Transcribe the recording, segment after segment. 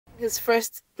His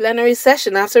first plenary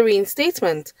session after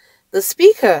reinstatement, the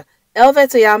Speaker, Elvet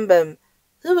Ayambem,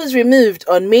 who was removed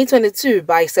on May 22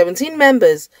 by 17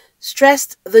 members,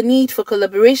 stressed the need for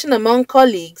collaboration among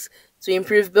colleagues to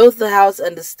improve both the House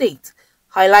and the state,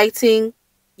 highlighting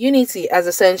unity as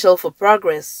essential for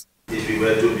progress. If it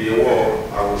were to be a war,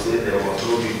 I would say there was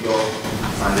no victor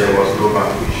and there was no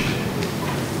vanquish.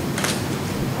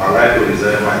 I'd like to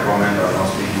reserve my comment and not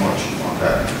speak much on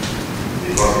that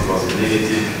because it was a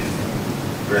negative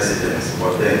precedence.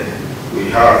 But then we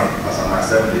have, as an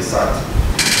assembly, sat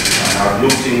and have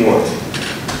looked inward.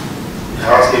 The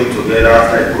House came together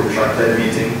after a protracted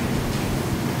meeting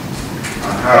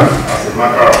and have, as a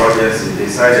matter of urgency,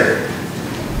 decided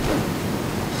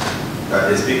that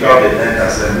the Speaker of the 10th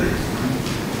Assembly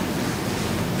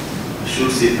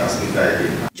should sit as Speaker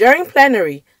again. During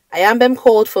plenary, Ayambem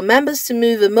called for members to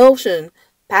move a motion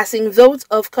passing vote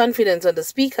of confidence on the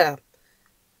Speaker.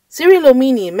 Cyril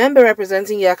Omini, member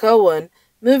representing Yakawan,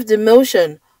 moved the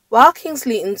motion, while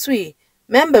Kingsley Ntui,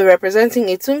 member representing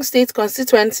Etung State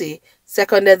constituency,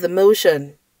 seconded the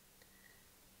motion.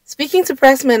 Speaking to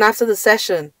pressmen after the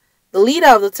session, the leader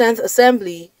of the 10th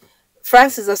Assembly,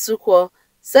 Francis Asukwo,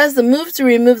 says the move to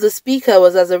remove the Speaker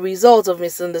was as a result of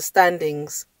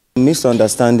misunderstandings.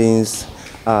 Misunderstandings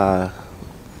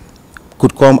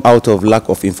could come out of lack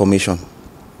of information.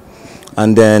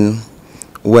 And then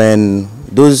when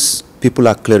those people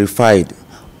are clarified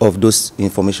of those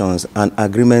informations and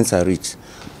agreements are reached,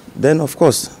 then of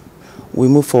course we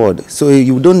move forward. So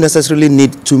you don't necessarily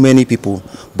need too many people,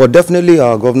 but definitely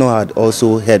our governor had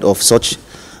also heard of such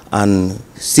and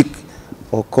seek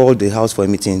or called the House for a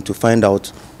meeting to find out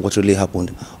what really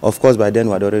happened. Of course, by then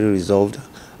we had already resolved,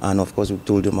 and of course we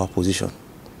told them our position.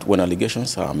 When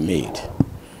allegations are made,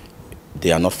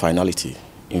 they are not finality.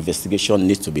 Investigation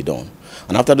needs to be done.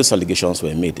 And after those allegations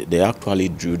were made, they actually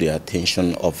drew the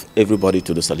attention of everybody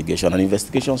to those allegations, and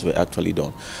investigations were actually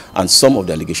done. And some of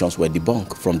the allegations were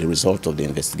debunked from the result of the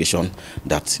investigation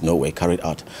that were carried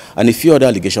out. And a few other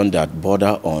allegations that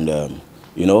border on,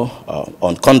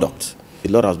 on conduct. A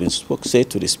lot has been said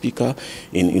to the Speaker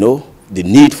in, the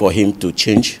need for him to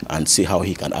change and see how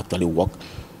he can actually work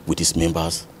with his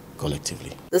members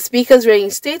collectively. The Speaker's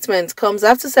reinstatement comes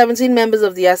after 17 members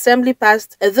of the Assembly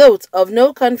passed a vote of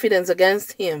no confidence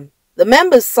against him. The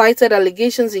members cited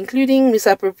allegations including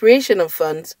misappropriation of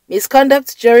funds,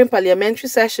 misconduct during parliamentary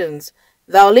sessions,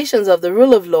 violations of the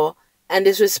rule of law, and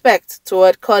disrespect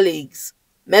toward colleagues.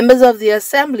 Members of the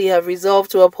Assembly have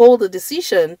resolved to uphold the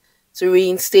decision to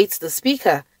reinstate the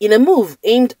Speaker in a move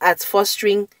aimed at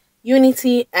fostering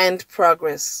unity and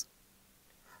progress.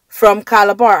 From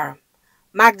Calabar,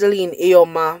 Magdalene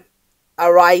Eoma,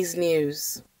 Arise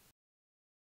News.